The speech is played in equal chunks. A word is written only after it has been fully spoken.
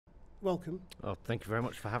welcome. Oh, thank you very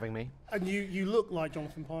much for having me. And you look like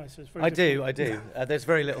Jonathan Pye, so it's very I different. do. There's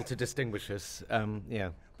very little to distinguish us. Yeah.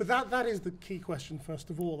 But that is the key question, first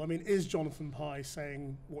of all. I mean, is Jonathan Pye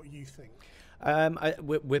saying what you think?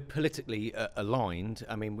 We're politically aligned.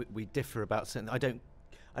 I mean, we differ about certain. I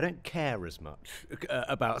don't care as much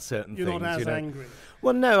about certain things. You're not as angry.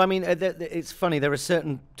 Well, no. I mean, it's funny. There are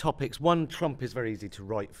certain topics. One, Trump is very easy to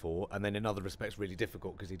write for, and then in other respects, really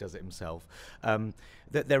difficult because he does it himself.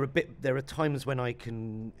 There are times when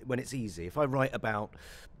it's easy. If I write about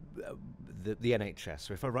the NHS,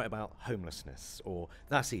 or if I write about homelessness, or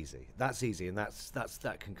that's easy, and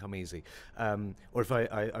that can come easy. Or if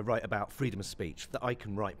I write about freedom of speech, that I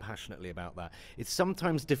can write passionately about that. It's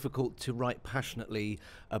sometimes difficult to write passionately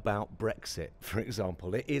about Brexit, for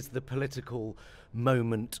example. It is the political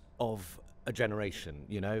moment of a generation,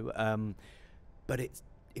 but it's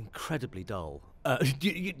incredibly dull.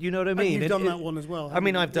 You know what I mean? And you've done that one as well. I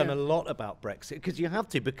mean, I've done a lot about Brexit because you have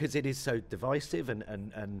to, because it is so divisive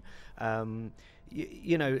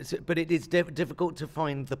but it is difficult to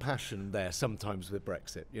find the passion there sometimes with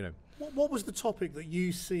Brexit. What was the topic that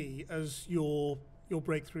you see as your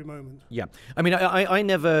breakthrough moment? Yeah, I mean, I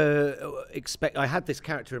never I had this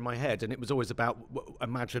character in my head, and it was always about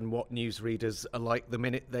imagine what newsreaders are like the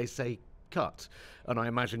minute they say cut, and I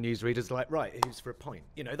imagine newsreaders like, right, who's for a point?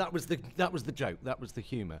 That was the joke, that was the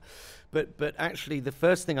humour. But actually, the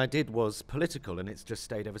first thing I did was political, and it's just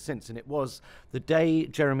stayed ever since. And it was the day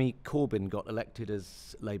Jeremy Corbyn got elected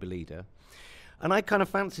as Labour leader. And I kind of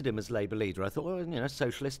fancied him as Labour leader. I thought, well,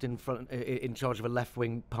 socialist in charge of a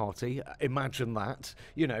left-wing party. Imagine that,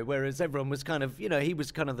 Whereas everyone was kind of, he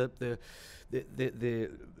was kind of the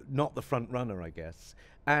not the front runner, I guess.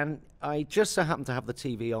 And I just so happened to have the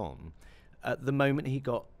TV on at the moment he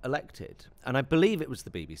got elected, and I believe it was the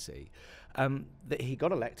BBC, that he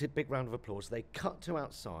got elected. Big round of applause. They cut to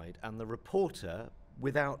outside, and the reporter,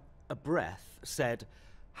 without a breath, said,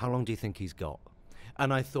 "How long do you think he's got?"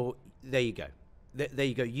 And I thought, there you go. There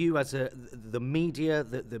you go. You, as the media,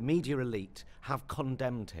 the media elite, have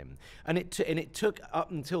condemned him, and it took up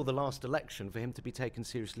until the last election for him to be taken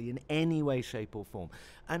seriously in any way, shape, or form,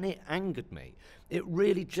 and it angered me. It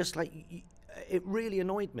really it really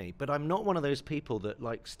annoyed me. But I'm not one of those people that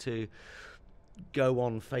likes to go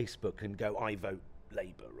on Facebook and go, "I vote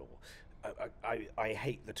Labour," or I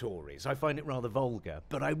hate the Tories. I find it rather vulgar.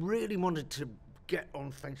 But I really wanted to get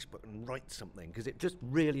on Facebook and write something because it just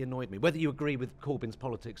really annoyed me. Whether you agree with Corbyn's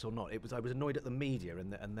politics or not, I was annoyed at the media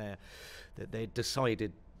and that they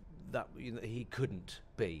decided that he couldn't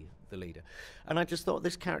be the leader. And I just thought,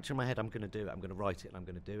 this character in my head, I'm going to do it. I'm going to write it and I'm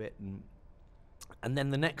going to do it. And then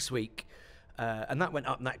the next week, and that went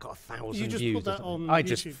up, and that got 1,000 views. You just put that on I YouTube?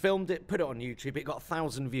 just filmed it, put it on YouTube. It got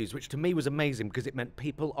 1,000 views, which to me was amazing because it meant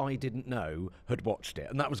people I didn't know had watched it,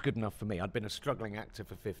 and that was good enough for me. I'd been a struggling actor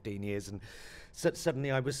for 15 years, and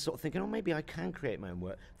suddenly I was sort of thinking, maybe I can create my own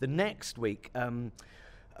work. The next week,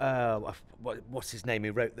 what's his name?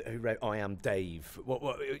 Who wrote I Am Dave?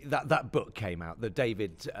 That book came out, the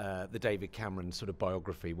David Cameron sort of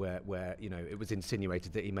biography, where it was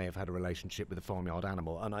insinuated that he may have had a relationship with a farmyard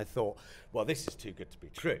animal, and I thought, well, this is too good to be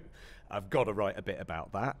true. I've got to write a bit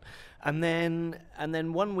about that. And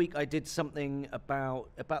then one week I did something about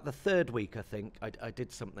the third week, I think I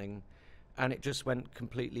did something. And it just went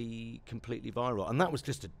completely viral, and that was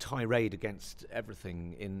just a tirade against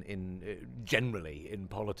everything in generally in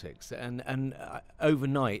politics. And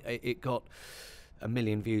overnight, it got 1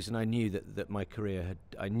 million views, and I knew that my career had.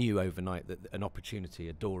 I knew overnight that an opportunity,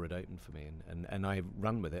 a door had opened for me, and I've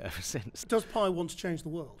run with it ever since. Does Pye want to change the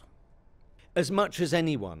world? As much as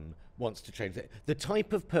anyone wants to change it. The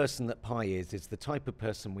type of person that Pye is the type of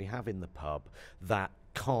person we have in the pub that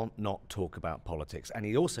can't not talk about politics, and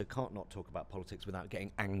he also can't not talk about politics without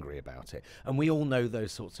getting angry about it, and we all know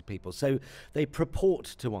those sorts of people. So they purport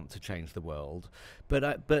to want to change the world,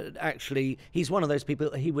 but actually he's one of those people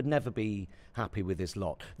that he would never be happy with his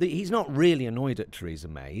lot. He's not really annoyed at Theresa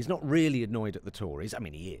May, he's not really annoyed at the Tories. I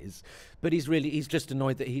mean, he is, but he's just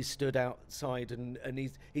annoyed that he's stood outside and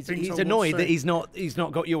he's annoyed that he's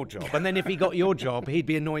not got your job, and then if he got your job, he'd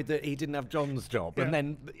be annoyed that he didn't have John's job, and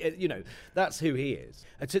then that's who he is.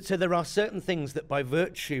 So there are certain things that, by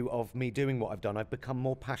virtue of me doing what I've done, I've become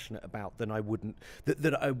more passionate about than I would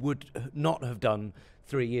not have done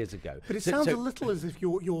 3 years ago. But it sounds a little as if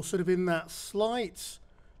you're sort of in that slight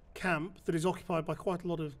camp that is occupied by quite a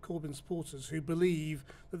lot of Corbyn supporters who believe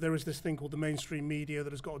that there is this thing called the mainstream media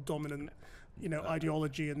that has got a dominant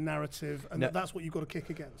ideology and narrative, and that's what you've got to kick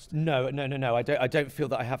against. No. I don't feel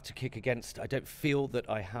that I have to kick against. I don't feel that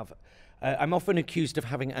I have. I'm often accused of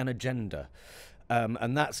having an agenda,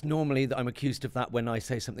 And that's normally that I'm accused of that when I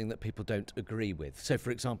say something that people don't agree with. So,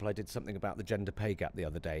 for example, I did something about the gender pay gap the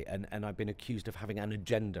other day, and I've been accused of having an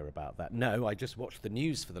agenda about that. No, I just watched the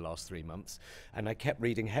news for the last 3 months, and I kept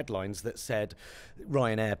reading headlines that said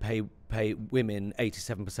Ryanair pay women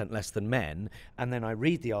 87% less than men, and then I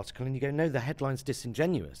read the article and you go, no, the headline's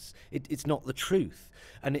disingenuous. It's not the truth.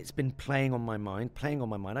 And it's been playing on my mind.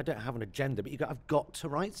 I don't have an agenda, but I've got to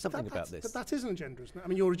write something about this. But that is an agenda, isn't it? I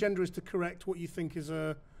mean, your agenda is to correct what you think is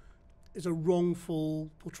a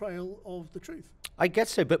wrongful portrayal of the truth. I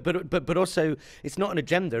guess so, but also it's not an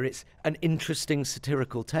agenda; it's an interesting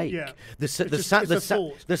satirical take. Yeah, the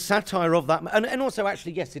satire of that, and also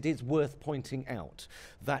actually, yes, it is worth pointing out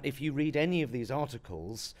that if you read any of these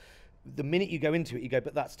articles, the minute you go into it, you go,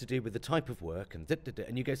 but that's to do with the type of work, and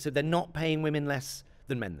and you go, so they're not paying women less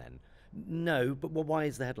than men then? No, but well, why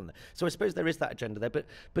is the headline there? So I suppose there is that agenda there,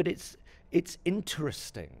 but it's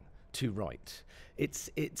interesting to write. It's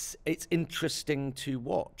interesting to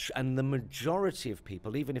watch, and the majority of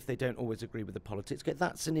people, even if they don't always agree with the politics, go,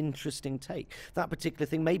 that's an interesting take. That particular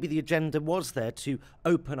thing, maybe the agenda was there to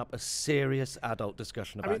open up a serious adult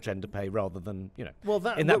discussion about gender pay rather than, in that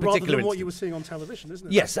rather particular than what you were seeing on television, isn't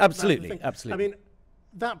it? Yes, absolutely. I mean,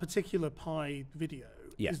 that particular pie video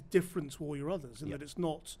is different to all your others in that it's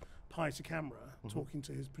not Pie to camera talking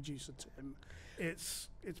to his producer Tim. It's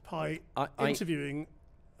Pie interviewing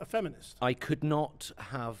a feminist. I could not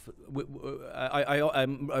have. I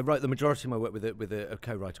write the majority of my work with a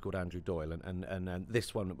co-writer called Andrew Doyle, and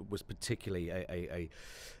this one was particularly a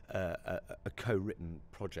co-written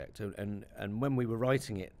project. And when we were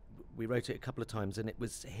writing it, we wrote it a couple of times, and it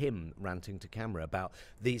was him ranting to camera about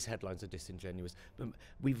these headlines are disingenuous.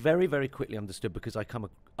 We very, very quickly understood, because I come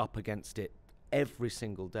up against it every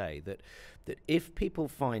single day, that if people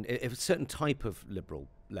find, if a certain type of liberal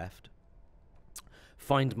left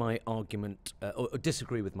find my argument or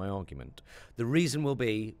disagree with my argument, the reason will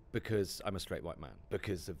be because I'm a straight white man,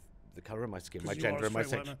 because of the colour of my skin, my gender, and my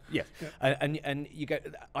sex. Yes, yeah. And you go,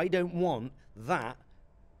 I don't want that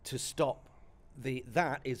to stop.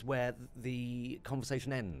 That is where the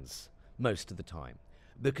conversation ends most of the time,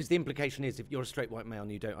 because the implication is, if you're a straight white male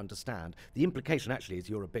and you don't understand, the implication actually is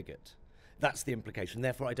you're a bigot. That's the implication.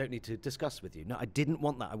 Therefore, I don't need to discuss with you. No, I didn't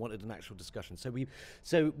want that. I wanted an actual discussion. So we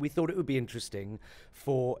thought it would be interesting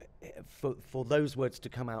for those words to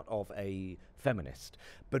come out of a feminist,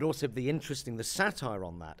 but also the satire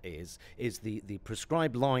on that is the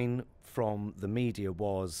prescribed line from the media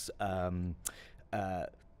was.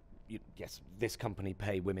 Yes, this company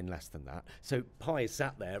pay women less than that. So Pie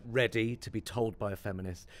sat there ready to be told by a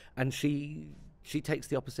feminist, and she takes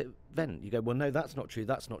the opposite vent. You go, well, no, that's not true,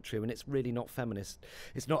 and it's really not feminist.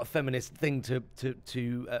 It's not a feminist thing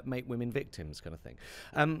to make women victims, kind of thing.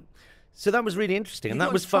 So that was really interesting, and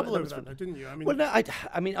that was fun. Over that, didn't you? I mean, well, no,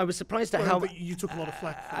 I was surprised at how but you took a lot of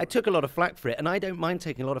flack for it. I took a lot of flack for it, and I don't mind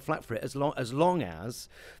taking a lot of flack for it as long as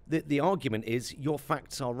the argument is your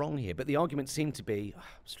facts are wrong here. But the argument seemed to be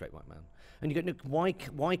straight white man, and you go, look,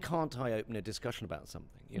 why can't I open a discussion about something?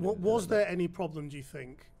 Was there any problem, do you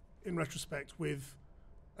think, in retrospect, with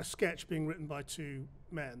a sketch being written by two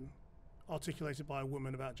men, articulated by a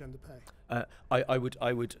woman about gender pay? I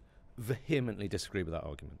would vehemently disagree with that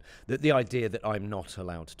argument. The idea that I'm not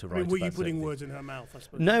allowed to write. Were you putting words in her mouth, I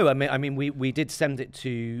suppose? No, I mean, we did send it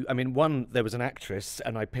to. I mean, there was an actress,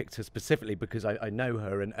 and I picked her specifically because I know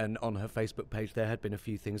her, and on her Facebook page there had been a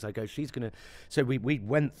few things. I go, she's gonna. So we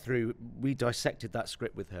went through, we dissected that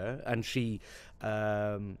script with her, and she.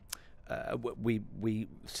 We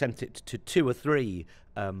sent it to 2 or 3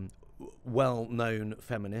 well-known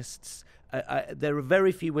feminists. There are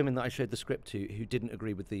very few women that I showed the script to who didn't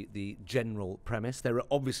agree with the general premise. There are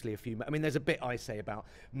obviously a few. I mean, there's a bit I say about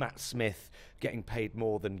Matt Smith getting paid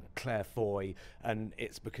more than Claire Foy, and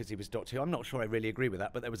it's because he was Doctor Who. I'm not sure I really agree with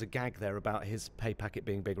that, but there was a gag there about his pay packet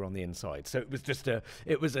being bigger on the inside. So it was just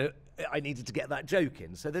I needed to get that joke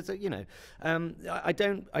in. So there's I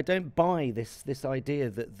don't buy this idea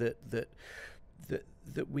that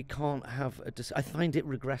we can't have I find it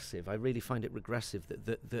regressive. I really find it regressive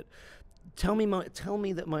that tell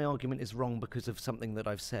me that my argument is wrong because of something that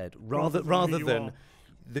I've said, rather than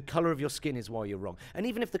the colour of your skin is why you're wrong. And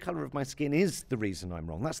even if the colour of my skin is the reason I'm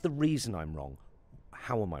wrong, that's the reason I'm wrong.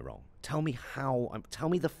 How am I wrong? Tell me tell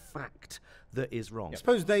me the fact that is wrong. I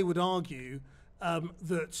suppose they would argue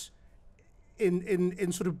that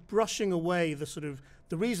in sort of brushing away the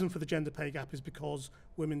reason for the gender pay gap is because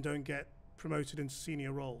women don't get promoted into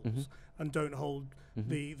senior roles and don't hold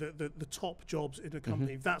the top jobs in a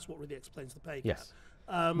company. That's what really explains the pay gap. Yes.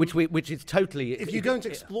 which is totally. If you're going to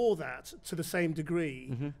explore that to the same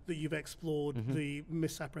degree that you've explored the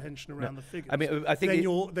misapprehension around the figures, I mean, I think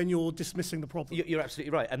then you're dismissing the problem. You're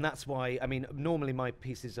absolutely right, and that's why. I mean, normally my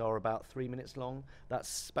pieces are about 3 minutes long.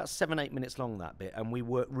 That's about 7-8 minutes long, that bit, and we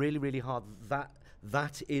work really, really hard.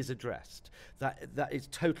 That is addressed. That is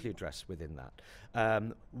totally addressed within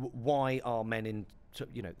that. Why are men in?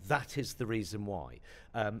 That is the reason why.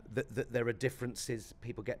 That there are differences.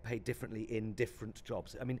 People get paid differently in different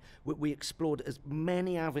jobs. I mean, we explored as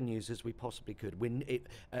many avenues as we possibly could.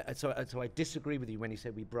 So I disagree with you when you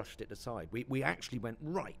say we brushed it aside. We actually went,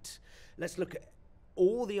 right, let's look at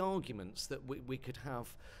all the arguments that we could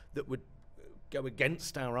have that would go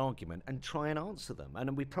against our argument and try and answer them.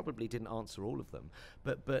 And we probably didn't answer all of them.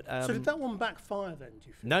 But so did that one backfire then, do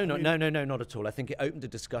you think? No, not at all. I think it opened a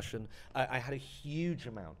discussion. I had a huge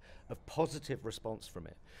amount of positive response from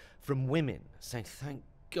it, from women saying, thank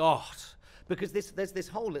God. Because there's this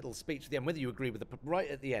whole little speech at the end, whether you agree with right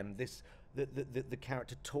at the end, the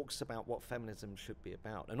character talks about what feminism should be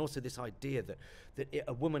about. And also this idea that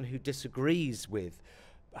a woman who disagrees with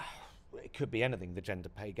it could be anything, the gender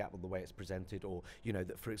pay gap or the way it's presented, or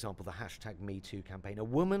that, for example, the #MeToo campaign. A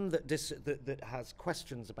woman that has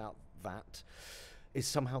questions about that is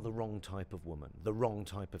somehow the wrong type of woman, the wrong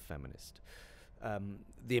type of feminist.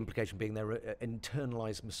 The implication being they're an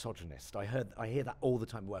internalized misogynist. I hear that all the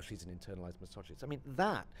time. Well, she's an internalized misogynist. I mean,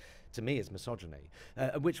 that to me is misogyny,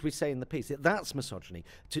 which we say in the piece. That's misogyny.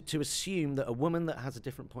 To assume that a woman that has a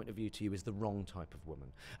different point of view to you is the wrong type of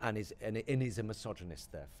woman and is a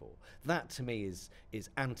misogynist. Therefore, that to me is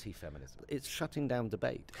anti-feminism. It's shutting down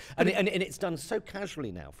debate, and it's done so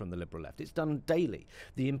casually now from the liberal left. It's done daily.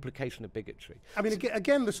 The implication of bigotry. I mean,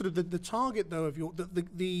 again, the sort of the target though of your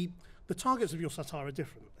the targets of your satire are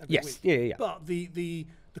different every week. Yeah. But the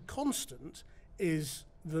constant is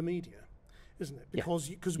the media, isn't it?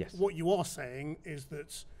 Because what you are saying is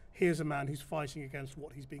that here's a man who's fighting against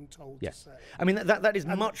what he's being told to say. I mean, that is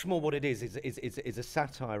much more what it is a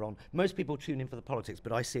satire on. Most people tune in for the politics,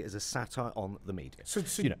 but I see it as a satire on the media. So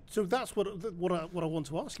that's what I want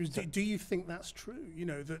to ask you is: do you think that's true?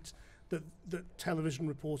 That television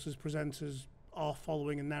reporters, presenters are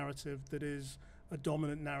following a narrative that is a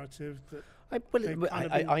dominant narrative that I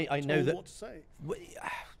know that what to say.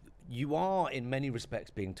 You are, in many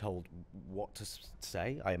respects, being told what to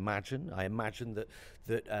say. I imagine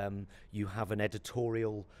that you have an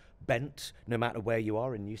editorial bent, no matter where you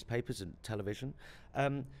are in newspapers and television.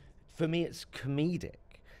 For me, it's comedic.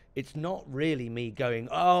 It's not really me going,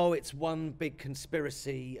 oh, it's one big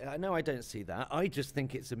conspiracy. No, I don't see that. I just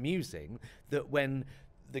think it's amusing that when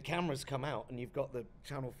the cameras come out and you've got the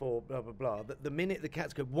Channel 4 blah blah blah, that the minute the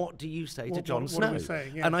cats go, what do you say to Jon Snow? Yes.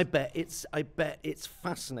 And I bet it's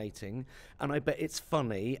fascinating, and I bet it's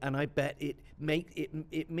funny, and I bet it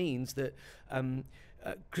means that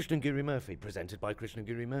Krishnan Guru-Murthy, presented by Krishnan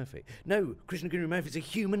Guru-Murthy. No, Krishnan Guru-Murthy is a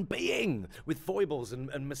human being with foibles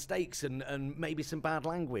and mistakes and maybe some bad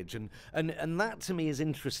language, and that to me is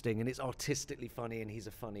interesting, and it's artistically funny, and he's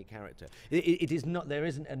a funny character. It is not. There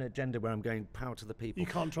isn't an agenda where I'm going power to the people. You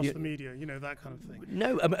can't trust the media, that kind of thing.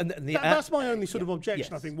 No, that's my only sort of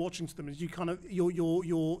objection. I think watching to them is you kind of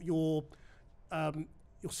you're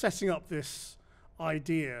setting up this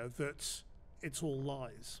idea that it's all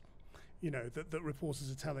lies. That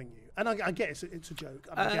reporters are telling you, and I guess it's a joke.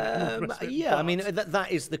 I mean,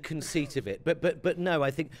 that is the conceit of it. But no,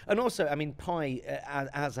 I think, and also, I mean, Pi,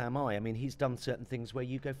 as am I. I mean, he's done certain things where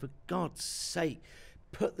you go, for God's sake,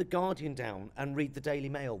 put The Guardian down and read the Daily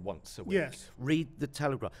Mail once a week. Yes. Read the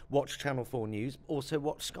Telegraph. Watch Channel 4 News. Also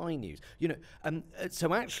watch Sky News.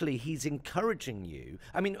 So actually, he's encouraging you.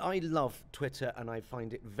 I mean, I love Twitter, and I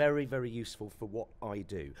find it very, very useful for what I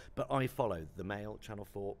do. But I follow the Mail, Channel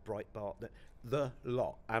 4, Breitbart, the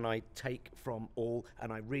lot, and I take from all,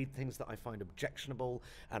 and I read things that I find objectionable,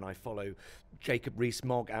 and I follow Jacob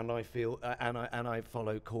Rees-Mogg, and I feel and I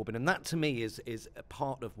follow Corbyn, and that to me is a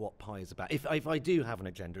part of what Pi is about. If I do have an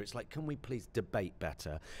agenda, it's like, can we please debate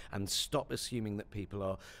better and stop assuming that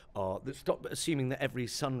people stop assuming that every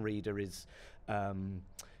Sun reader is a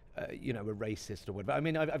racist or whatever. I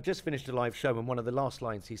mean, I've just finished a live show, and one of the last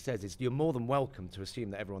lines he says is, "You're more than welcome to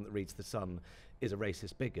assume that everyone that reads the Sun is a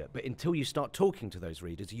racist bigot, but until you start talking to those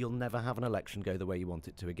readers, you'll never have an election go the way you want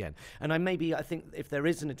it to again." And I think if there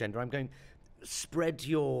is an agenda, I'm going, spread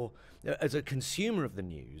as a consumer of the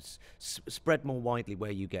news, spread more widely where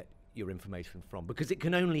you get your information from, because it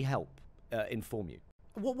can only help inform you.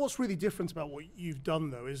 What's really different about what you've done,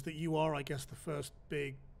 though, is that you are, I guess, the first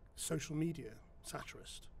big social media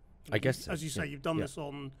satirist. I guess so. As you say, you've done this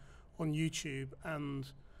on YouTube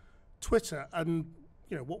and Twitter, and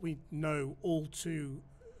what we know all too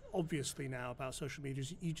obviously now about social media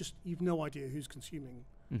is you've no idea who's consuming,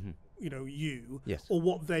 you, Yes. or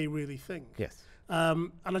what they really think. Yes.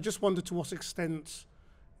 And I just wonder to what extent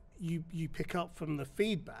you pick up from the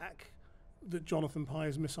feedback that Jonathan Pye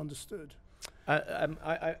is misunderstood.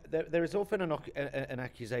 There is often an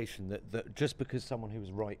accusation that just because someone who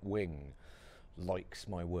is right-wing likes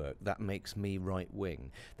my work, that makes me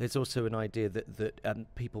right-wing. There's also an idea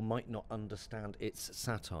that people might not understand its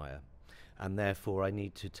satire, and therefore I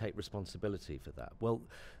need to take responsibility for that. Well,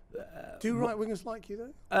 do right-wingers like you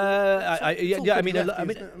though?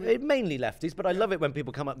 Mainly lefties, but I love it when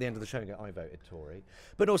people come up at the end of the show and go, I voted Tory.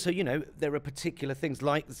 But also, there are particular things,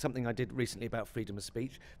 like something I did recently about freedom of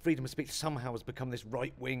speech. Freedom of speech somehow has become this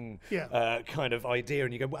right-wing kind of idea,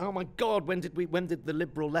 and you go, well, oh my God, when did the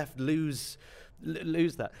liberal left lose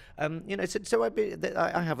that?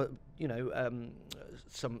 I have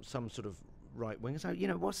some sort of right wing. So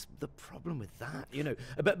what's the problem with that?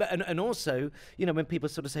 And also when people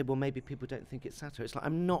sort of say, well, maybe people don't think it's satire. It's like,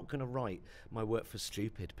 I'm not going to write my work for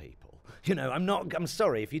stupid people. I'm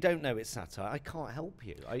sorry if you don't know it's satire. I can't help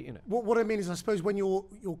you. What I mean is, I suppose when your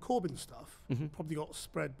Corbyn stuff probably got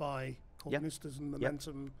spread by Corbynistas and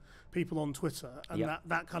Momentum people on Twitter, and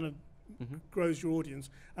that kind of grows your audience,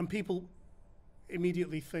 and people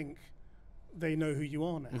immediately think they know who you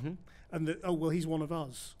are now, and that, oh well, he's one of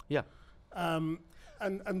us. Yeah. And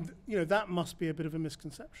that must be a bit of a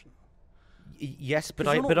misconception. Yes, but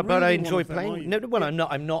I enjoy playing. No, well,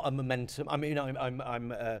 I'm not a Momentum. I mean,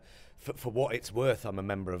 I'm for what it's worth, I'm a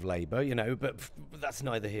member of Labour. But that's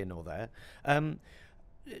neither here nor there.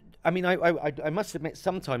 I mean, I must admit,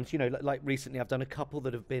 sometimes, like recently, I've done a couple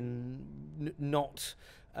that have been not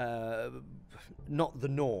the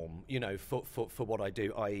norm, for what I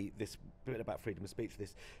do, i.e. this bit about freedom of speech,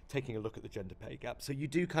 this taking a look at the gender pay gap. So you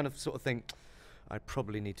do kind of sort of think, I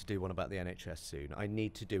probably need to do one about the NHS soon. I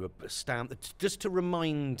need to do a stamp just to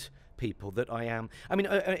remind people that I am. I mean,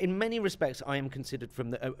 in many respects, I am considered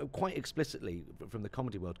quite explicitly from the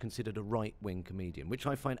comedy world, considered a right-wing comedian, which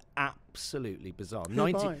I find absolutely bizarre.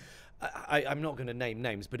 I'm not going to name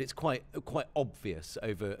names, but it's quite obvious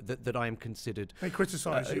over that I am considered. They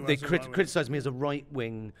criticise you. They criticise me as a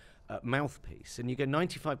right-wing mouthpiece, and you go,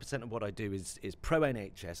 95% of what I do is pro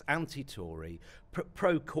NHS, anti-Tory,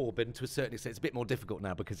 pro Corbyn to a certain extent. It's a bit more difficult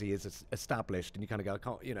now because he is established, and you kind of go, I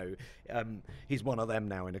can't, he's one of them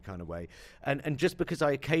now in a kind of way. And just because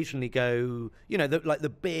I occasionally go, like the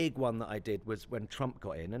big one that I did was when Trump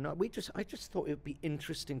got in, and I just thought it would be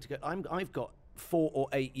interesting to go. I've got 4 or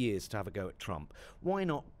 8 years to have a go at Trump. Why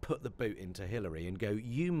not put the boot into Hillary and go,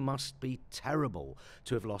 you must be terrible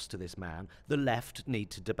to have lost to this man. The left need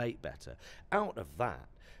to debate better. Out of that,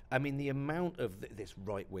 I mean, the amount of this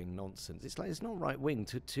right-wing nonsense, it's like, it's not right-wing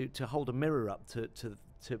to hold a mirror up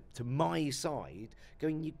to my side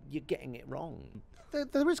going, you're getting it wrong.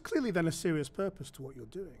 There is clearly then a serious purpose to what you're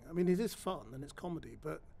doing. I mean, it is fun and it's comedy,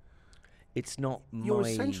 but it's not you're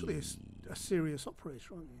essentially a serious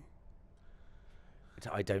operator, aren't you?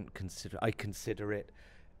 I consider it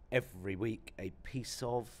every week a piece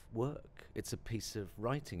of work. It's a piece of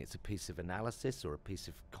writing. It's a piece of analysis, or a piece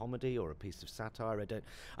of comedy, or a piece of satire.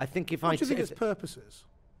 I think if what do you think its purpose is?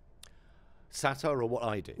 Satire, or what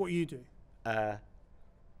I do? What you do?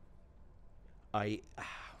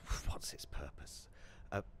 What's its purpose?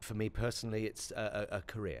 For me personally, it's a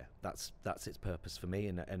career. That's its purpose for me,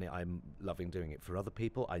 and I'm loving doing it for other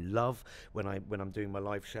people. I love when I'm doing my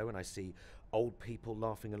live show and I see old people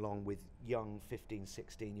laughing along with young 15,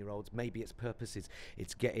 16-year-olds. Maybe its purpose is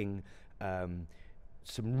it's getting some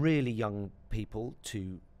really young people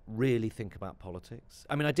to really think about politics.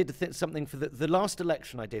 I mean, I did something for the last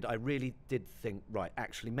election I did. I really did think, right,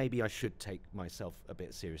 actually, maybe I should take myself a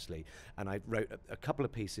bit seriously. And I wrote a couple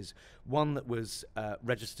of pieces. One that was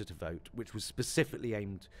Register to Vote, which was specifically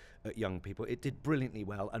aimed at young people. It did brilliantly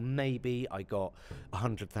well, and maybe I got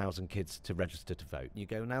 100,000 kids to register to vote. You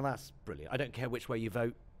go, now that's brilliant. I don't care which way you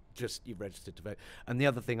vote, just you've registered to vote. And the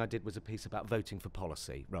other thing I did was a piece about voting for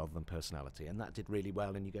policy rather than personality, and that did really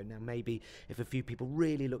well. And you go, now maybe if a few people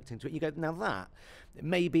really looked into it, you go, now that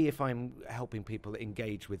maybe if I'm helping people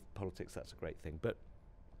engage with politics, that's a great thing. But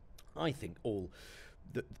I think all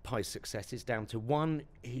the Pye's success is down to, one,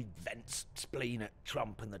 he vents spleen at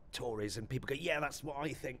Trump and the Tories, and people go, yeah, that's what I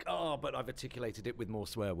think. Oh, but I've articulated it with more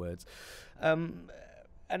swear words. And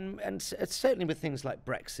certainly with things like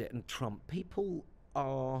Brexit and Trump, people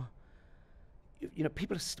are,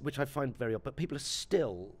 people are which I find very odd, but people are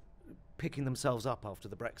still picking themselves up after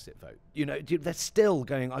the Brexit vote. They're still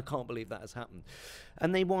going, I can't believe that has happened.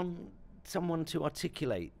 And they want someone to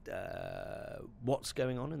articulate what's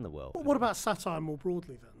going on in the world. What about satire more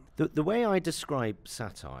broadly then? The way I describe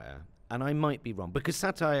satire, and I might be wrong, because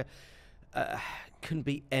satire can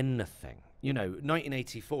be anything. You know,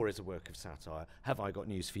 1984 is a work of satire. Have I Got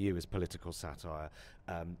News for You is political satire.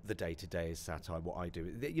 The Day to Day is satire. What I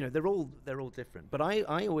Do, you know, they're all different. But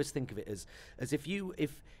I always think of it as if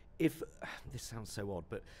this sounds so odd,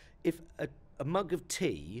 but if a mug of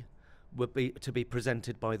tea were to be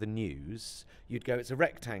presented by the news, you'd go, it's a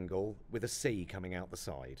rectangle with a C coming out the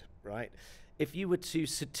side, right? If you were to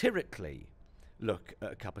satirically look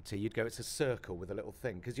at a cup of tea, you'd go, it's a circle with a little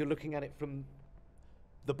thing, because you're looking at it from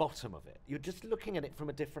the bottom of it. You're just looking at it from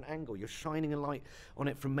a different angle. You're shining a light on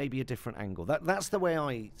it from maybe a different angle. That's the way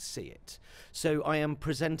I see it. So I am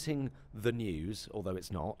presenting the news, although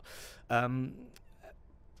it's not,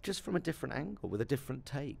 just from a different angle with a different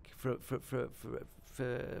take.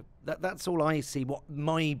 That's all I see. What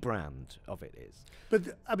my brand of it is.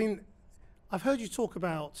 But I mean, I've heard you talk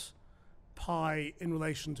about Pi in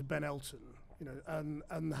relation to Ben Elton, you know,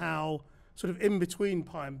 and how sort of in between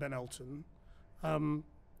Pi and Ben Elton.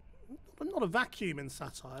 Not a vacuum in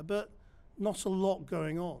satire, but not a lot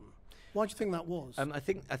going on. Why do you think that was? I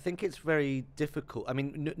think it's very difficult. I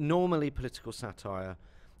mean, normally political satire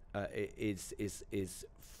is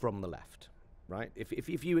from the left, right?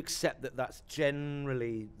 If you accept that that's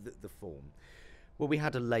generally the form. Well, we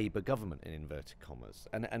had a Labour government in inverted commas,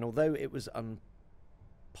 and although it was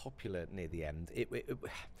unpopular near the end,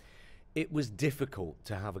 it was difficult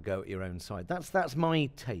to have a go at your own side. That's my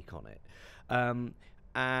take on it.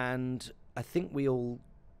 And I think we all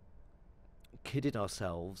kidded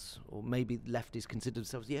ourselves, or maybe lefties considered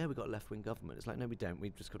themselves, yeah, we've got a left-wing government. It's like, no, we don't.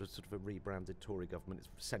 We've just got a sort of a rebranded Tory government.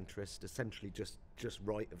 It's centrist, essentially just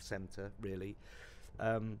right of centre, really.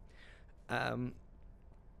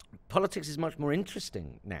 Politics is much more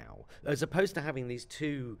interesting now, as opposed to having these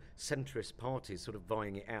two centrist parties sort of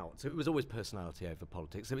vying it out. So it was always personality over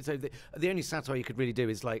politics. So the only satire you could really do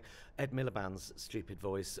is like Ed Miliband's stupid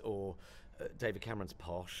voice or David Cameron's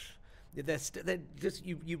posh. They're just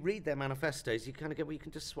you read their manifestos, you kind of go, well, you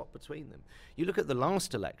can just swap between them. You look at the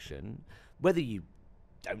last election, whether you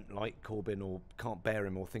don't like Corbyn or can't bear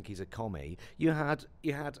him or think he's a commie, you had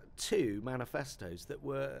two manifestos that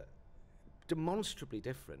were demonstrably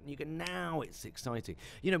different. You go, now it's exciting.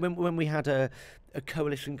 You know, when we had a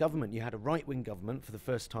coalition government, you had a right-wing government for the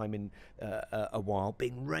first time in a while,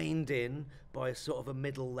 being reined in by a sort of a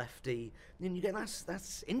middle lefty, and you go,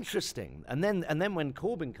 that's interesting. And then when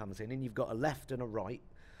Corbyn comes in, and you've got a left and a right,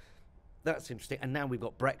 that's interesting. And now we've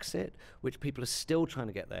got Brexit, which people are still trying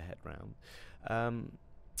to get their head round.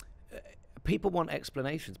 People want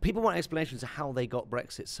explanations. People want explanations of how they got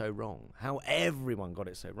Brexit so wrong, how everyone got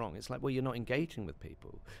it so wrong. It's like, well, you're not engaging with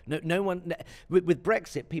people. No one. With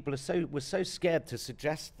Brexit, people were so scared to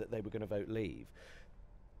suggest that they were going to vote leave.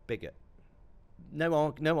 Bigot. No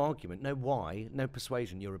argument. No why. No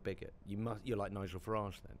persuasion. You're a bigot. You're like Nigel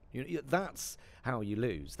Farage. Then that's how you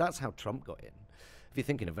lose. That's how Trump got in. If you're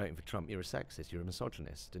thinking of voting for Trump, you're a sexist, you're a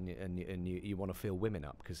misogynist, and you want to feel women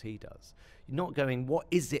up because he does. You're not going, what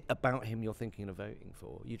is it about him you're thinking of voting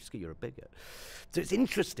for? You just go, you're a bigot. So it's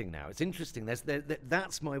interesting now. It's interesting.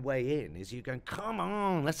 That's my way in, is you going, come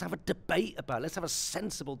on, let's have a debate about it. Let's have a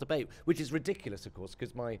sensible debate, which is ridiculous, of course,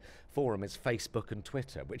 because my forum is Facebook and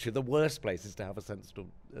Twitter, which are the worst places to have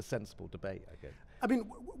a sensible debate, I guess. I mean,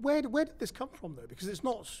 where did this come from, though? Because it's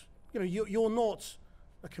not, you know, you're not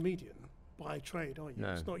a comedian by trade, are you?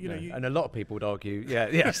 No, it's not, you no. know, And a lot of people would argue,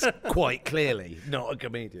 yes, quite clearly, not a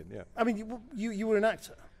comedian. Yeah. I mean, you were an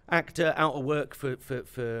actor. Actor, out of work for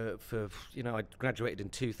you know, I graduated in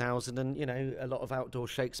 2000, and you know, a lot of outdoor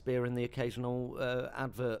Shakespeare and the occasional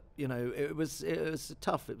advert. You know, it was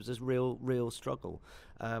tough. It was a real struggle.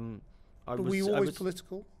 But were you always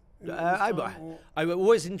political? I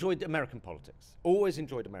always enjoyed American politics. Always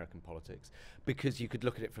enjoyed American politics because you could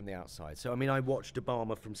look at it from the outside. So I mean, I watched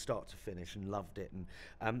Obama from start to finish and loved it.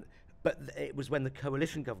 And but it was when the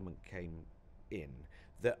coalition government came in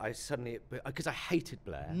that I suddenly, because I hated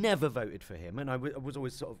Blair, never voted for him, and I was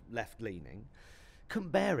always sort of left-leaning.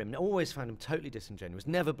 Couldn't bear him. Always found him totally disingenuous.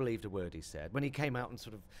 Never believed a word he said. When he came out and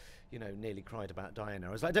sort of, you know, nearly cried about Diana,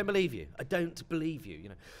 I was like, I don't believe you. I don't believe you. You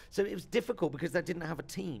know. So it was difficult because they didn't have a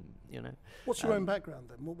team. You know. What's your own background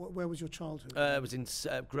then? Where was your childhood? I was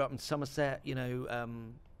grew up in Somerset. You know,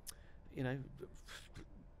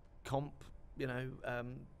 comp. You know,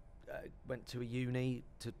 went to a uni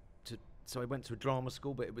so I went to a drama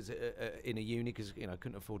school, but it was in a uni because you know I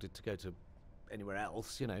couldn't afford it to go to anywhere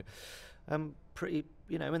else. You know. Pretty,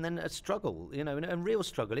 you know, and then a struggle, you know, and a real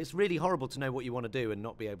struggle. It's really horrible to know what you want to do and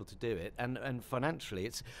not be able to do it. And financially,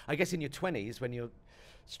 it's, I guess in your 20s when you're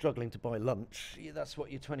struggling to buy lunch, that's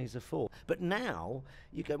what your 20s are for. But now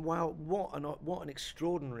you go, wow, what an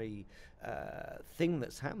extraordinary thing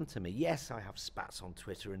that's happened to me. Yes, I have spats on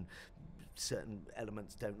Twitter and certain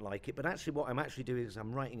elements don't like it, but actually what I'm actually doing is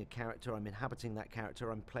I'm writing a character, I'm inhabiting that character,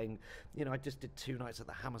 I'm playing, I just did 2 nights at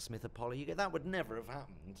the Hammersmith Apollo. You go, that would never have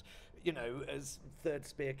happened, as third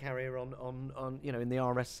spear carrier on in the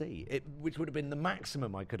RSC, which would have been the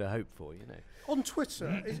maximum I could have hoped for, On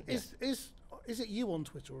Twitter, is it you on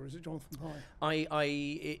Twitter or is it Jonathan Pye?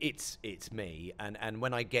 It's me, and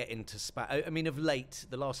when I get into spat, I mean, of late,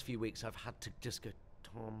 the last few weeks, I've had to just go,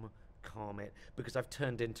 Tom, calm it, because I've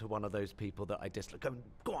turned into one of those people that I dislike.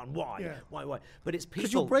 Go on, why? Yeah. Why? But it's people.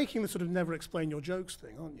 Because you're breaking the sort of never explain your jokes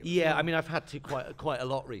thing, aren't you? Yeah, I mean, I've had to quite a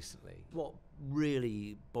lot recently. What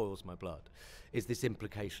really boils my blood is this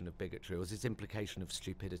implication of bigotry, or this implication of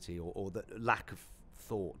stupidity, or the lack of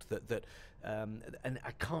thought that and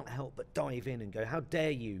I can't help but dive in and go, how dare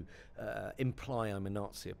you imply I'm a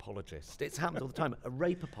Nazi apologist? It's happened all the time. A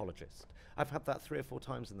rape apologist. I've had that 3 or 4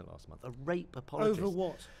 times in the last month. A rape apologist. Over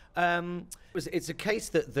what? It's a case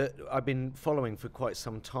that I've been following for quite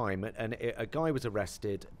some time, and a guy was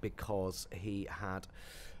arrested because he had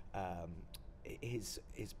his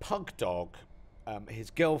pug dog. His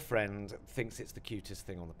girlfriend thinks it's the cutest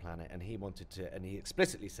thing on the planet, and he wanted to, and he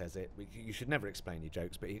explicitly says it. You should never explain your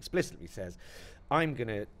jokes, but he explicitly says, I'm going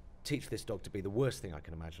to teach this dog to be the worst thing I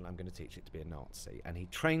can imagine. I'm going to teach it to be a Nazi. And he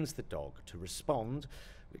trains the dog to respond.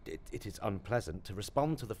 It is unpleasant to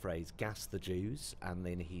respond to the phrase, gas the Jews, and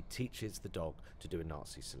then he teaches the dog to do a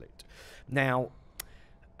Nazi salute. Now,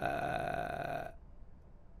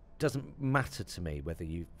 doesn't matter to me whether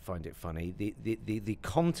you find it funny. The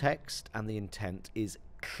context and the intent is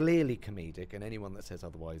clearly comedic, and anyone that says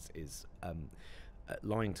otherwise is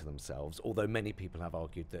lying to themselves, although many people have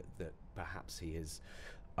argued that perhaps he is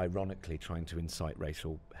ironically trying to incite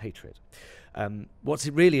racial hatred. What's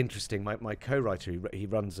really interesting, my co-writer, he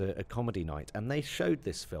runs a comedy night, and they showed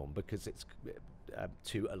this film because it's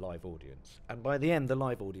to a live audience, and by the end the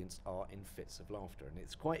live audience are in fits of laughter, and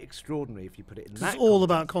it's quite extraordinary if you put it in that. It's all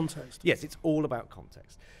about context. Yes, it's all about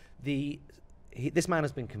context. This man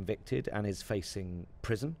has been convicted and is facing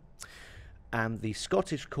prison, and the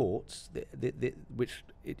Scottish courts,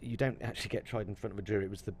 you don't actually get tried in front of a jury.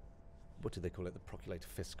 It was what do they call it, the procurator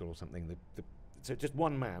fiscal or something, so just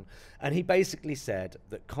one man, and he basically said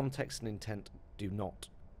that context and intent do not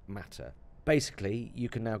matter. Basically, you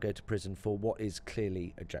can now go to prison for what is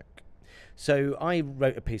clearly a joke. So I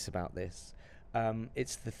wrote a piece about this.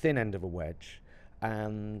 It's the thin end of a wedge,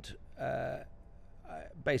 and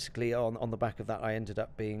basically on the back of that, I ended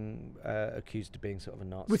up being accused of being sort of a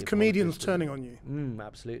Nazi. With comedians turning on you.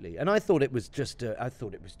 Absolutely. And I thought it was just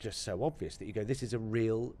so obvious that you go, this is a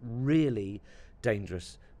really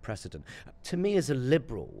dangerous precedent. To me, as a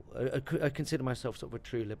liberal, I consider myself sort of a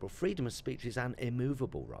true liberal. Freedom of speech is an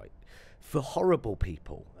immovable right for horrible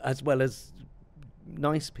people as well as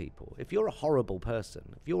nice people. If you're a horrible person,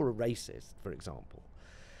 if you're a racist, for example,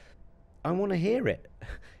 I want to hear it.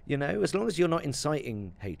 As long as you're not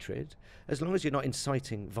inciting hatred, as long as you're not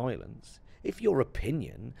inciting violence, if your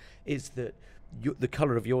opinion is that the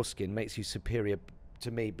colour of your skin makes you superior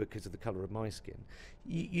to me because of the colour of my skin,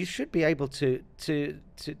 you should be able to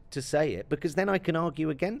say it, because then I can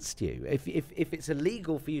argue against you. If it's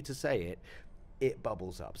illegal for you to say it, it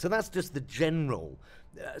bubbles up. So that's just the general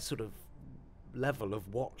sort of level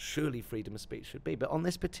of what surely freedom of speech should be. But on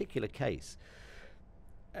this particular case,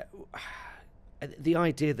 the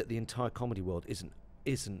idea that the entire comedy world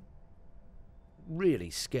isn't really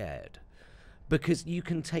scared, because you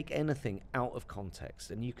can take anything out of context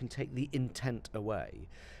and you can take the intent away.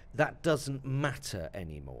 That doesn't matter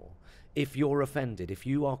anymore. If you're offended, if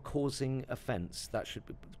you are causing offence,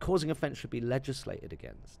 causing offence should be legislated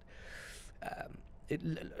against.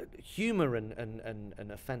 Humour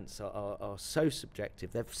and offence are so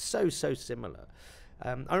subjective. They're so similar.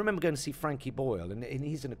 I remember going to see Frankie Boyle, and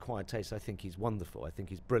he's an acquired taste. I think he's wonderful. I think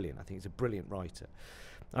he's brilliant. I think he's a brilliant writer.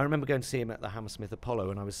 I remember going to see him at the Hammersmith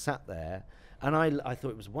Apollo, and I was sat there, and I thought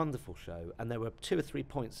it was a wonderful show, and there were 2 or 3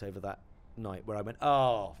 points over that night where I went,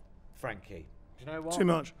 oh, Frankie, do you know what? Too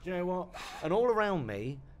much. Do you know what? And all around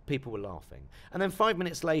me, people were laughing. And then 5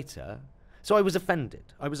 minutes later, so I was offended.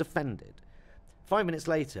 5 minutes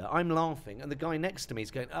later, I'm laughing, and the guy next to me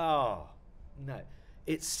is going, oh, no.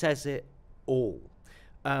 It says it all.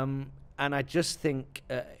 And I just think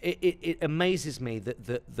it amazes me that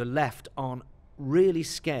the left aren't really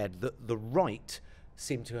scared that the right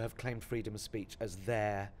seem to have claimed freedom of speech as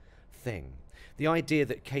their thing. The idea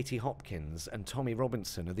that Katie Hopkins and Tommy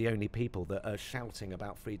Robinson are the only people that are shouting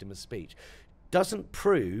about freedom of speech doesn't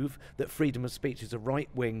prove that freedom of speech is a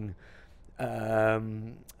right-wing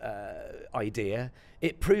idea.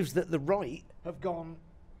 It proves that the right have gone,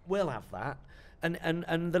 we'll have that.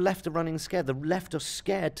 And the left are running scared. The left are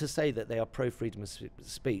scared to say that they are pro-freedom of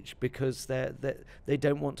speech because they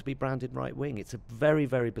don't want to be branded right-wing. It's a very,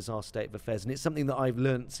 very bizarre state of affairs. And it's something that I've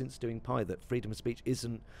learned since doing Pi, that freedom of speech is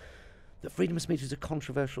a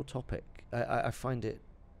controversial topic. I find it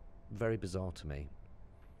very bizarre to me.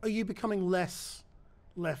 Are you becoming less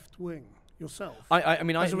left-wing yourself? I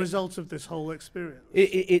mean, as a result of this whole experience?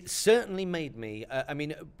 It certainly made me.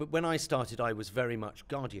 But when I started, I was very much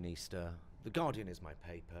Guardianista. The Guardian is my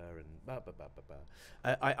paper, and blah, blah, blah, blah,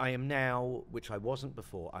 blah. I am now, which I wasn't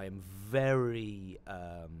before, I am very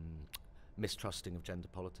mistrusting of gender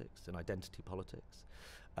politics and identity politics.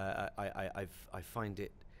 I find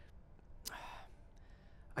it...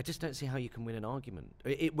 I just don't see how you can win an argument.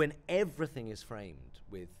 When everything is framed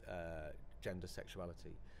with gender,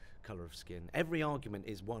 sexuality, colour of skin, every argument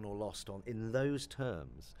is won or lost in those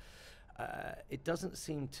terms. It doesn't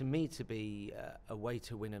seem to me to be a way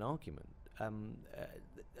to win an argument.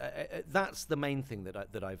 That's the main thing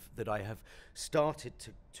that I have started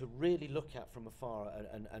to really look at from afar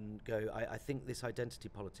and go. I think this identity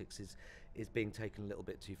politics is being taken a little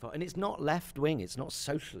bit too far, and it's not left wing. It's not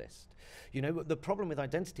socialist. You know, the problem with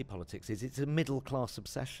identity politics is it's a middle class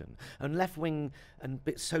obsession, and left wing and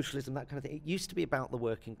bit socialism, that kind of thing. It used to be about the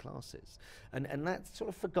working classes, and that's sort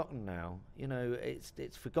of forgotten now. You know,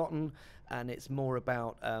 it's forgotten, and it's more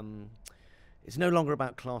about. It's no longer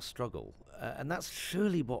about class struggle, and that's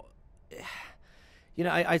surely what, you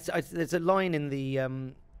know. There's a line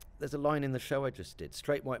in the show I just did.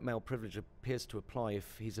 Straight white male privilege appears to apply if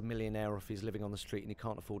he's a millionaire or if he's living on the street and he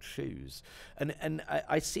can't afford shoes, and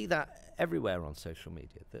I see that everywhere on social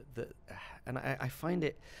media. And I find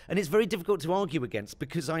it, and it's very difficult to argue against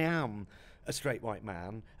because I am a straight white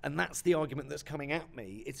man, and that's the argument that's coming at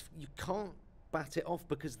me. You can't bat it off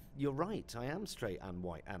because you're right. I am straight and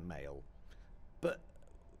white and male. But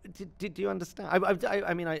did you understand?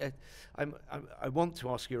 I mean, I want to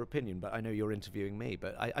ask your opinion, but I know you're interviewing me.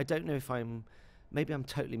 But I don't know if maybe I'm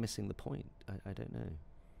totally missing the point. I don't know.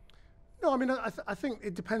 No, I mean, I think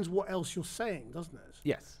it depends what else you're saying, doesn't it?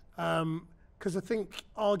 Yes. Because I think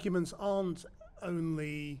arguments aren't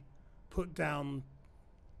only put down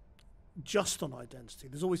just on identity.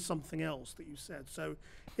 There's always something else that you said. So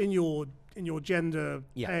in your gender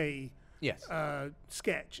pay. Yes.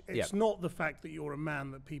 Sketch. It's not the fact that you're a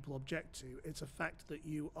man that people object to. It's a fact that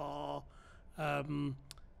you are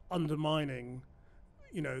undermining,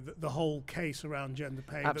 you know, the whole case around gender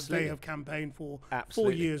pay that they have campaigned for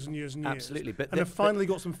years and years and years. Absolutely. And have finally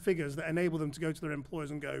got some figures that enable them to go to their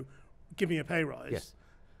employers and go, give me a pay rise. Yes.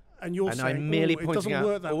 And you're saying, I'm merely it doesn't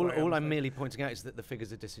work that way. All I'm merely pointing out is that the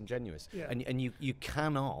figures are disingenuous. Yeah. And you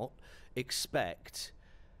cannot expect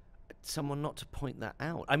someone not to point that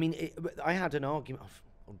out. I mean, I had an argument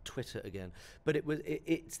on Twitter again, but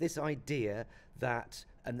it's this idea that,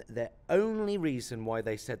 and the only reason why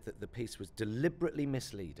they said that the piece was deliberately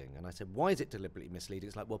misleading, and I said, why is it deliberately misleading?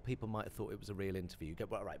 It's like, well, people might have thought it was a real interview. You go,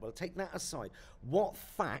 well, right, well, take that aside. What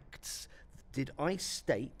facts did I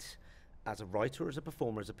state as a writer, as a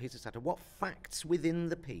performer, as a piece of satire? What facts within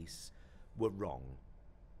the piece were wrong?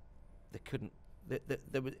 They couldn't.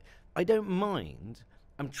 I don't mind.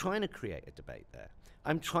 I'm trying to create a debate there.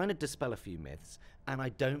 I'm trying to dispel a few myths, and I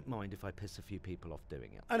don't mind if I piss a few people off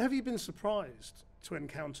doing it. And have you been surprised to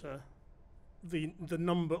encounter the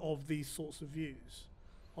number of these sorts of views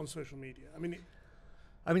on social media? I mean,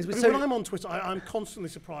 when I'm on Twitter, I'm constantly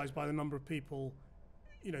surprised by the number of people,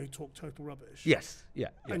 you know, who talk total rubbish. Yes, yeah.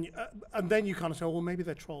 And then you kind of say, oh, well, maybe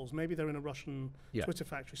they're trolls. Maybe they're in a Russian Twitter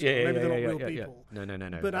factory. Maybe they're not real people.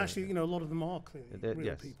 No. But actually, you know, a lot of them are clearly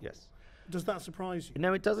real people. Yes. Does that surprise you?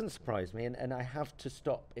 No, it doesn't surprise me, and I have to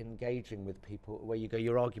stop engaging with people where you go,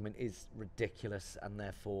 your argument is ridiculous, and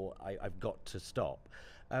therefore I've got to stop.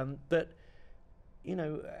 But, you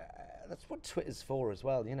know, that's what Twitter's for as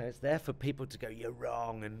well. You know, it's there for people to go, you're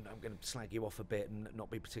wrong, and I'm going to slag you off a bit and not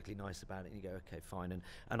be particularly nice about it. And you go, okay, fine.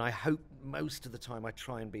 And I hope most of the time I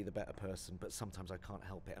try and be the better person, but sometimes I can't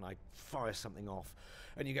help it, and I fire something off,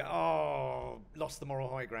 and you go, oh, lost the moral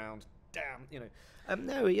high ground. Damn, you know.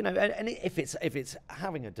 No, you know, and if it's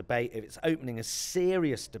having a debate, if it's opening a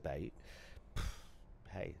serious debate,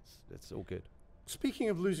 hey, it's all good. Speaking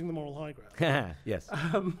of losing the moral high ground, yes.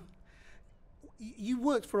 You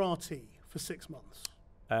worked for RT for 6 months.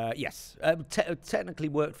 Yes, technically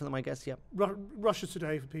worked for them, I guess. Yeah. Russia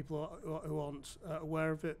Today, for people who aren't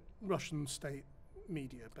aware of it, Russian state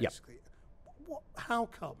media, basically. Yep. How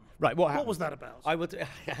come? Right, what was that about? I would.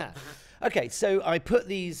 Okay, so I put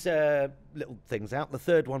these little things out. The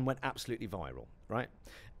third one went absolutely viral, right?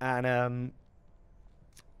 And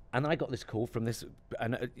I got this call from this,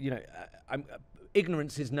 and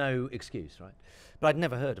ignorance is no excuse, right? But I'd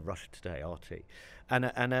never heard of Russia Today, RT.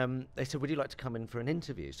 And they said, would you like to come in for an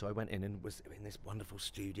interview? So I went in and was in this wonderful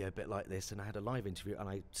studio, a bit like this, and I had a live interview, and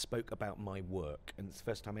I spoke about my work. And it's the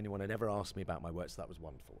first time anyone had ever asked me about my work, so that was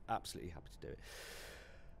wonderful. Absolutely happy to do it.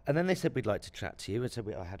 And then they said, we'd like to chat to you. And so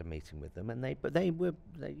I had a meeting with them, and they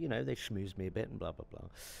schmoozed me a bit and blah, blah, blah.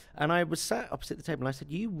 And I was sat opposite the table, and I said,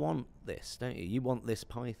 you want this, don't you? You want this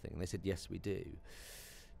pie thing? They said, yes, we do.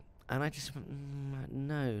 And I just went,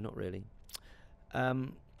 no, not really.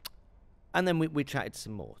 And then we chatted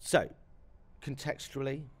some more. So,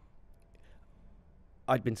 contextually,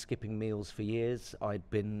 I'd been skipping meals for years. I'd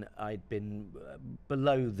been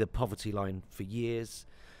below the poverty line for years.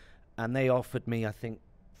 And they offered me, I think,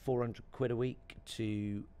 400 quid a week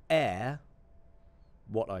to air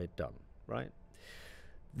what I had done, right?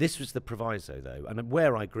 This was the proviso, though, and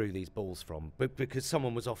where I grew these balls from, because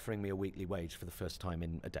someone was offering me a weekly wage for the first time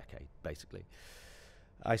in a decade, basically.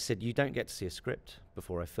 I said, you don't get to see a script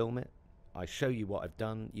before I film it. I show you what I've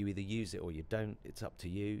done. You either use it or you don't. It's up to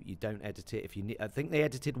you. You don't edit it. I think they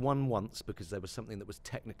edited one once because there was something that was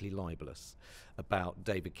technically libelous about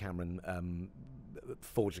David Cameron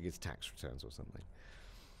forging his tax returns or something.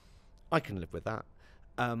 I can live with that.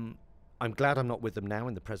 I'm glad I'm not with them now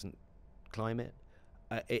in the present climate.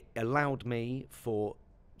 It allowed me for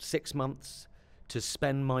 6 months to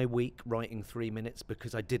spend my week writing 3 minutes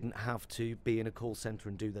because I didn't have to be in a call centre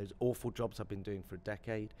and do those awful jobs I've been doing for a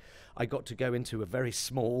decade. I got to go into a very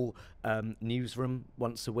small newsroom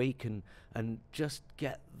once a week and just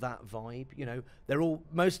get that vibe. You know,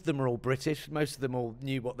 most of them are all British. Most of them all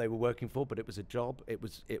knew what they were working for, but it was a job.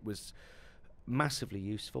 It was massively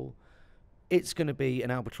useful. It's going to be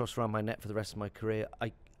an albatross around my neck for the rest of my career.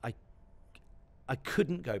 I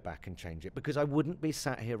couldn't go back and change it because I wouldn't be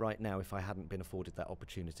sat here right now if I hadn't been afforded that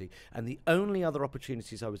opportunity. And the only other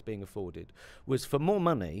opportunities I was being afforded was for more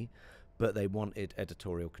money, but they wanted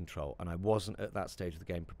editorial control, and I wasn't at that stage of the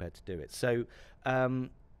game prepared to do it. So,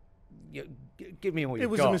 give me all you got. It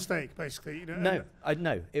was a mistake, basically. You know?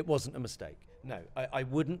 No, it wasn't a mistake. No, I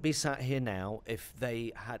wouldn't be sat here now if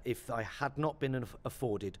I had not been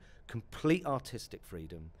afforded complete artistic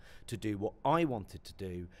freedom to do what I wanted to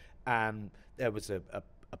do, and there was a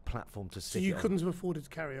platform to sit. So you couldn't have afforded to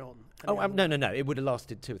carry on? Oh, no. It would have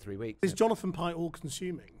lasted 2 or 3 weeks. Is Jonathan Pye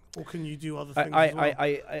all-consuming, or can you do other things as well?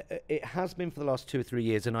 It has been for the last 2 or 3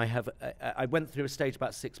 years, and I went through a stage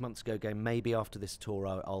about 6 months ago going, maybe after this tour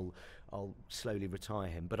I'll slowly retire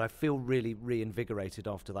him. But I feel really reinvigorated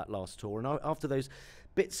after that last tour. And after those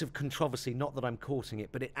bits of controversy, not that I'm courting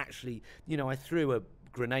it, but it actually, I threw a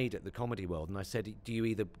grenade at the comedy world and I said, do you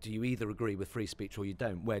either agree with free speech or you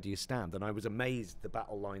don't? Where do you stand? And I was amazed the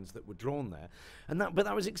battle lines that were drawn there. But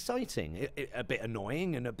that was exciting, a bit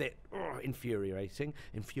annoying and a bit infuriating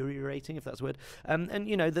if that's a word. And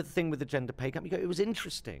the thing with the gender pay gap, it was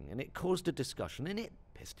interesting and it caused a discussion and it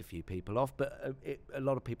pissed a few people off, but a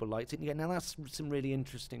lot of people liked it. And you go, now that's some really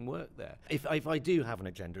interesting work there. If I do have an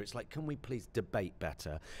agenda, it's like, can we please debate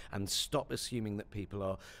better and stop assuming that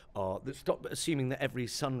people stop assuming that every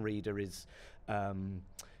Sun reader is a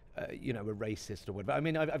racist or whatever. I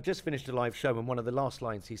mean, I've just finished a live show and one of the last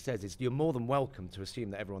lines he says is, you're more than welcome to assume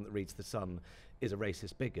that everyone that reads The Sun is a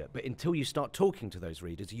racist bigot, but until you start talking to those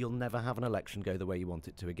readers, you'll never have an election go the way you want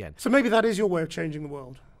it to again. So maybe that is your way of changing the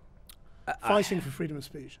world. Fighting for freedom of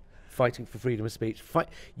speech. Fighting for freedom of speech.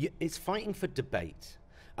 It's fighting for debate.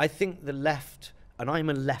 I think the left, and I'm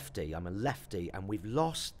a lefty, and we've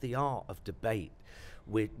lost the art of debate.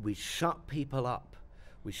 We shut people up.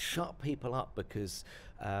 We shut people up because,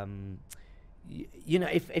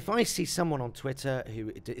 if I see someone on Twitter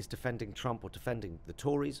who is defending Trump or defending the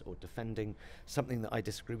Tories or defending something that I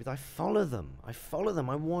disagree with, I follow them. I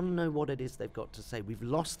want to know what it is they've got to say. We've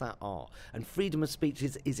lost that art, and freedom of speech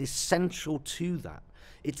is essential to that.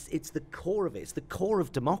 It's the core of it. It's the core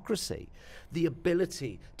of democracy, the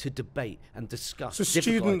ability to debate and discuss. So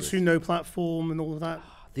students who know platform and all of that.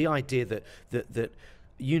 The idea that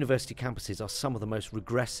university campuses are some of the most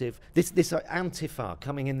regressive. This Antifa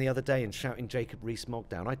coming in the other day and shouting Jacob Rees-Mogg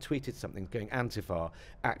down. I tweeted something going, Antifa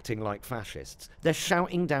acting like fascists. They're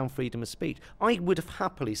shouting down freedom of speech. I would have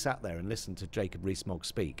happily sat there and listened to Jacob Rees-Mogg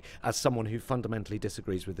speak as someone who fundamentally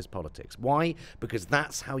disagrees with his politics. Why? Because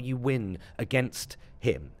that's how you win against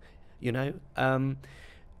him.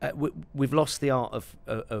 We've lost the art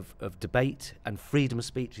of debate, and freedom of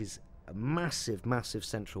speech is a massive, massive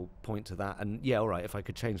central point to that. And yeah, all right, if I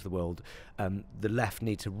could change the world, the left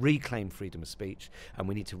need to reclaim freedom of speech, and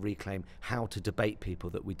we need to reclaim how to debate people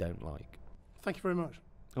that we don't like. Thank you very much.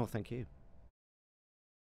 Oh, thank you.